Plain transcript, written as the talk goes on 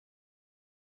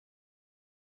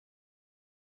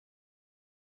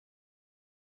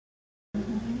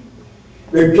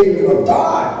The kingdom of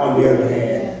God, on the other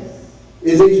hand,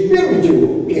 is a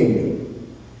spiritual kingdom.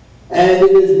 And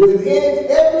it is within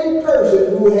every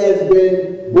person who has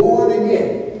been born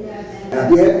again. Now, if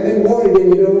you haven't been born again,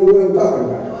 you don't know what I'm talking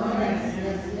about.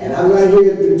 And I'm not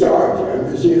here to charge you.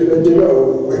 I'm just here to let you know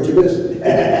what you're missing.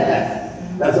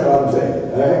 That's all I'm saying.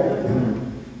 All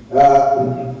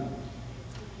right?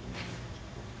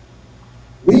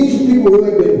 These people who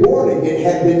have been born again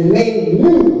have been made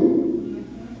new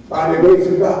by the grace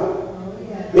of God.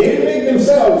 They didn't make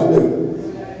themselves new.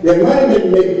 Their money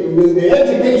didn't make them new. Their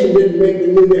education didn't make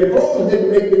them new. Their clothes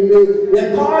didn't make them new.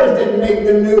 Their cars didn't make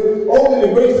them new. Only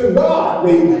the grace of God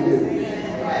made them new.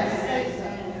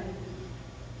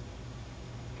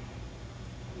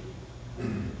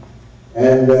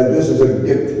 And this is a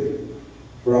gift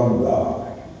from God.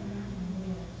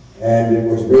 And it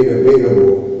was made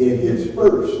available in his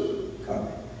first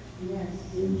coming.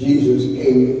 When Jesus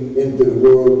came into the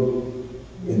world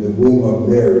in the womb of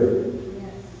Mary,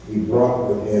 he brought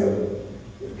with him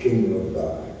the kingdom of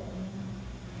God.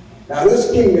 Now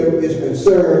this kingdom is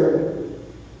concerned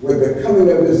with the coming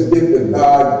of this gift of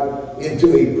God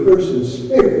into a person's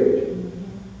spirit.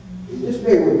 And just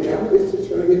bear with me, this is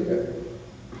going to get better.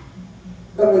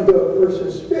 Come into a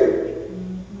person's spirit.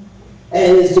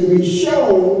 And it's to be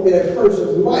shown in a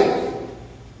person's life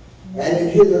and in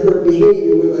his or her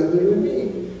behavior with a human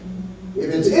being. If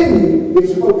it's in you,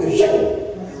 it's supposed to show it.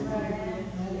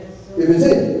 If it's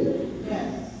in you.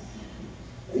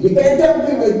 You can't tell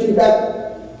people that you got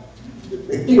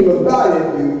the kingdom of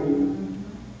God in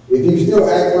you if you still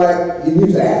act like you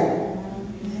used to act.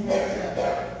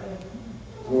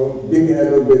 We'll dig in that a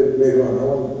little bit later on. I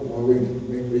want to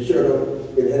be sure I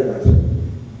don't get ahead of myself.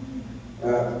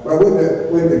 But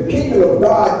when the kingdom of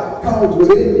God comes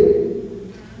within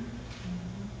you,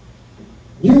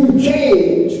 you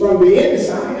change from the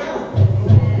inside out.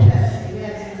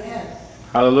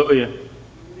 Hallelujah.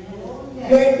 You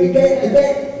can't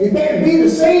be the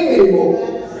same anymore.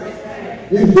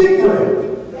 You're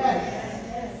different.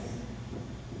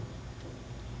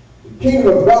 The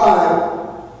kingdom of God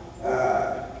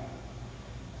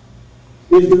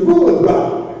is the rule of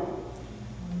God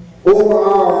over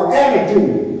our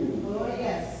attitude.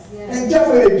 And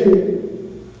tell me that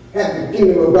you have the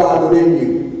kingdom of God within you,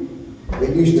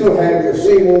 and you still have your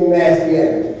same old nasty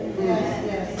attitude.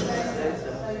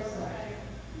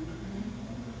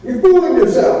 You're fooling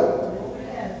yourself.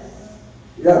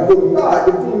 You're not fooling God,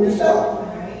 you're fooling yourself.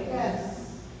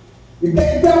 You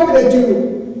can't tell me that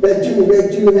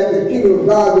you have the kingdom of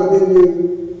God within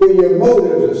you when your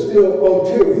motives are still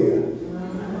ulterior.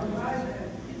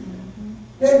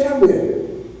 You can't tell me that.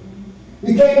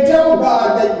 You can't tell God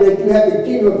that you have the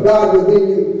kingdom of God within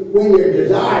you when your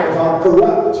desires are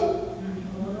corrupt.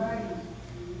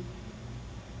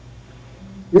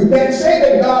 You can't say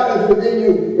that God is within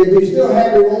you if you still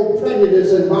have your own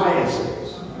prejudice and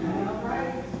biases.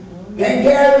 Can't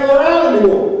carry them around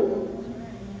anymore.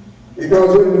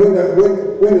 Because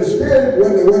when the Spirit,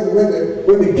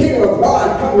 when the kingdom of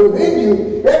God comes within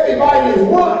you, everybody is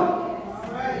one.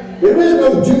 There is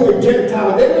no Jew or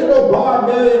Gentile. There is no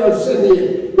barbarian or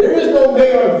Scythian. There is no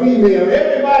male or female.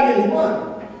 Everybody is one.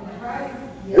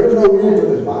 There is no room for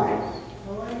this bias.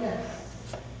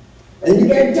 And you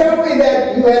can't tell me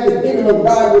that you have the kingdom of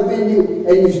God within you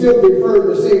and you still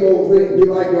prefer the same old thing. You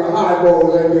like your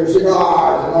highballs and your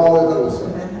cigars and all this other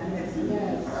stuff. You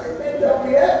can't tell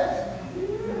me that.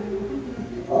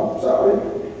 Oh, I'm sorry.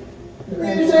 You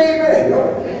can't say amen.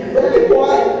 Don't get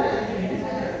quiet.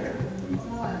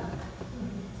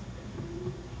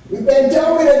 You can't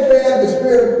tell me that you have the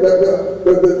spirit,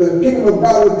 the kingdom of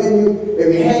God within you if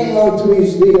you're hanging on to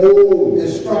these old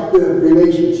destructive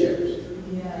relationships.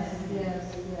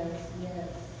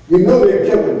 You know they're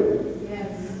killing you.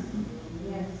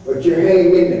 But you're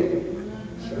hanging in there.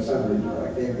 For some reason, I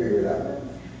can't figure it out.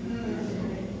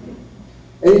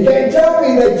 And you can't tell me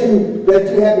that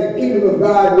you have the kingdom of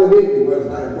God within you. Well, it's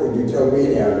not important you tell me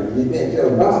anyhow. You can't tell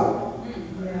God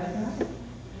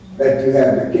that you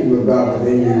have the kingdom of God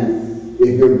within you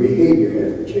if your behavior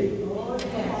hasn't changed.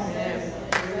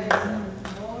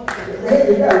 Your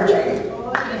behavior's got to change.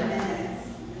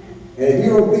 And if you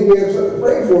don't think you have something to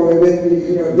pray for, then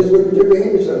just look at your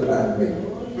behavior sometimes.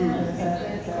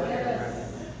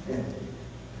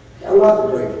 Got a lot to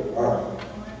pray for. All right.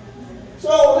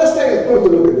 So let's take a closer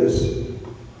look at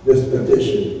this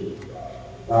petition,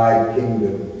 thy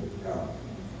kingdom come.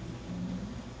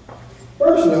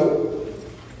 First note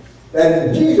that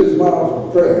in Jesus'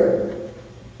 model for prayer,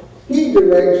 he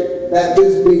directs that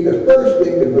this be the first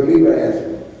thing the believer asks.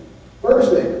 First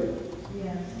thing.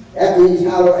 After he's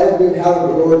hallowed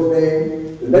the Lord's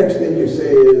name, the next thing you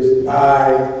say is,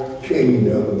 thy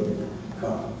kingdom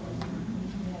come.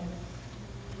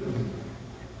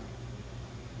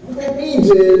 What that means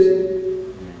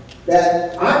is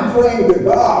that I'm praying to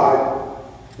God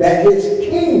that his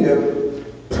kingdom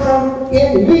come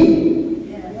in me.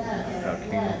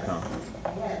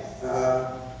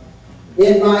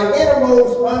 In my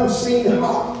innermost unseen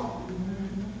heart.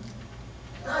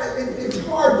 It's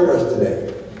hard for us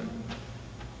today.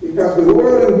 Because the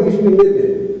world in which we live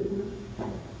in,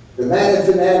 the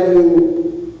Madison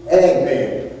Avenue ad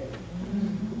men,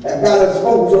 have got us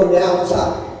focused on the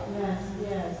outside.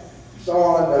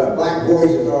 Saw on Black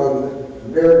Voices on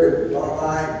American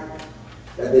Online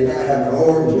that they now have an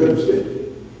orange lipstick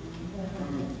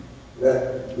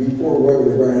that we poor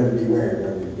women are going to have to be wearing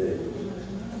one of these days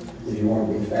if you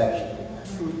want to be fashionable.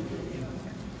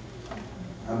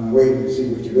 I'm waiting to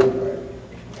see what you look like.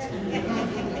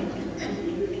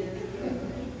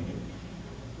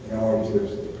 In orange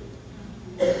lipstick.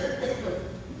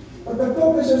 But the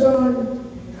focus is on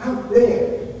out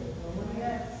there.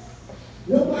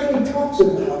 Nobody talks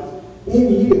about in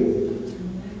here.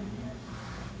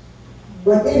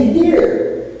 But in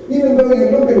here, even though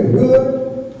you're looking good,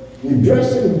 you're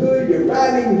dressing good, you're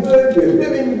riding good, you're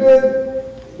living good,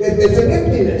 there's an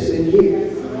emptiness in here.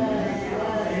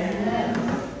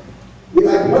 You're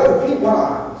like butter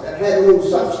pecans that had no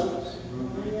substance.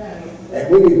 And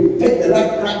when you take the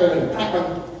nutcracker and crack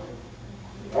them,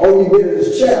 all you get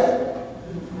is shell.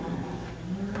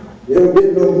 You don't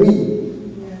get no meat.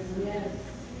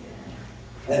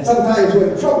 And sometimes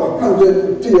when trouble comes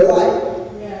into your life,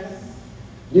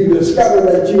 you discover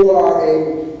that you are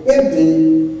an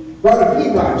empty butter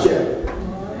pecan shell.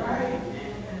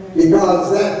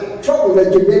 Because that trouble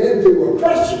that you get into will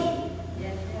crush you.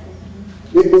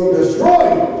 It will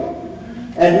destroy you.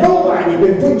 And nobody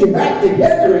can put you back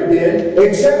together again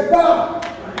except God.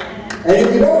 And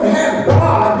if you don't have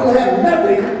God, you'll have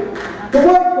nothing to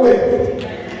work with.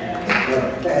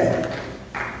 Okay.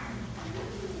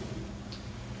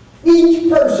 Each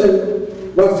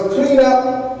person must clean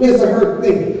up his or her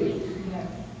thinking.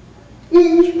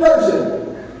 Each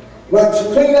person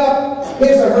must clean up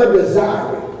his or her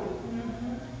desire.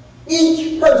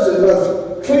 Each person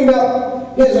must clean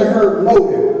up his or her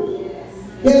motives,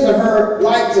 his or her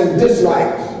likes and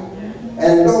dislikes,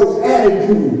 and those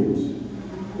attitudes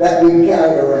that we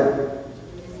carry around.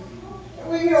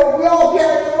 We all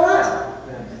carry them around.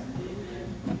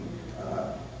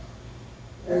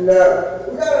 And we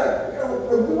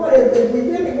gotta, if we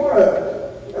really want to,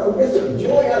 get some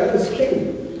joy out of this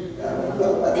kingdom. I want to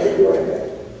talk about that joy today.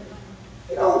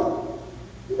 You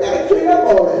gotta clean up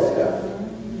all that stuff.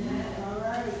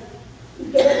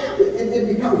 It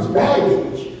becomes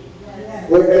baggage.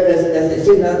 Where, as they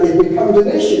say now, it becomes an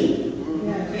issue.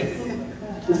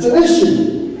 It's an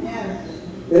issue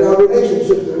in our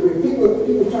relationships.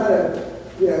 People try to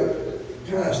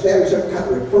establish some kind of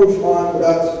reproach line with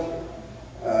us.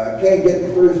 Can't get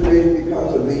the first base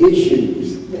because of the issues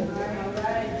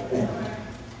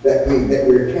that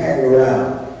we're carrying around.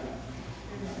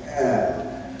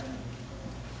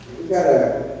 We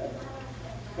gotta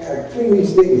clean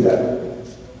these things up.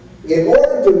 In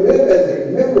order to live as a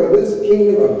member of this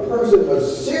kingdom, a person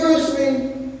must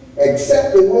seriously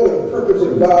accept the will and purpose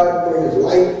of God for his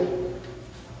life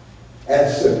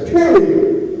as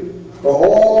superior to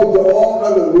all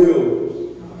other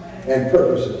wills and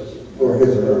purposes for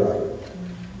his or her life.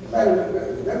 No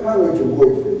matter what your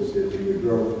boyfriend says, or your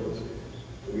girlfriend says,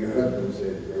 or your husband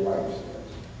says, or your wife says,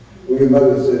 or your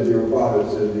mother says, your father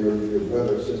says, your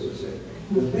brother or sister says.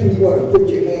 The thing you want to put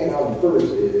your hand on first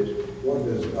is, what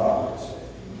does God say?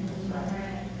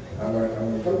 I'm going to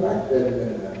come back to that in a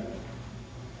minute.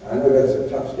 I know that's a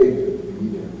tough statement for you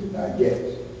to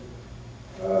digest.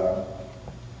 But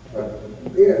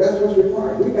that's what's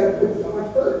required. We've got to put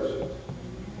God first.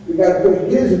 We've got to put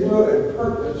his will and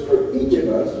purpose for each of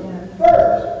us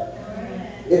first.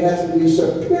 It has to be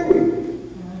superior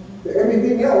to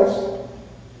everything else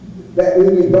that we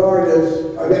regard as,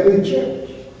 or that we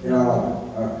cherish in our life.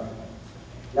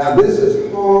 Now this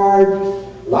is hard,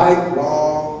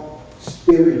 lifelong,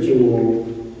 spiritual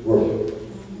work.